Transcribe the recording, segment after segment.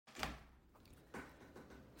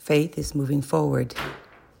Faith is moving forward,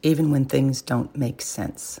 even when things don't make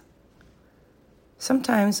sense.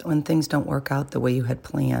 Sometimes when things don't work out the way you had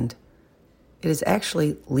planned, it is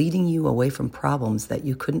actually leading you away from problems that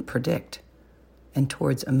you couldn't predict and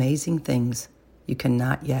towards amazing things you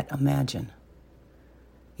cannot yet imagine.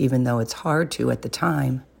 Even though it's hard to at the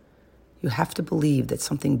time, you have to believe that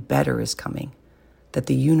something better is coming, that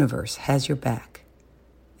the universe has your back,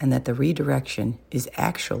 and that the redirection is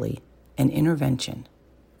actually an intervention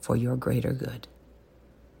for your greater good.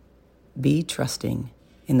 Be trusting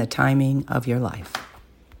in the timing of your life.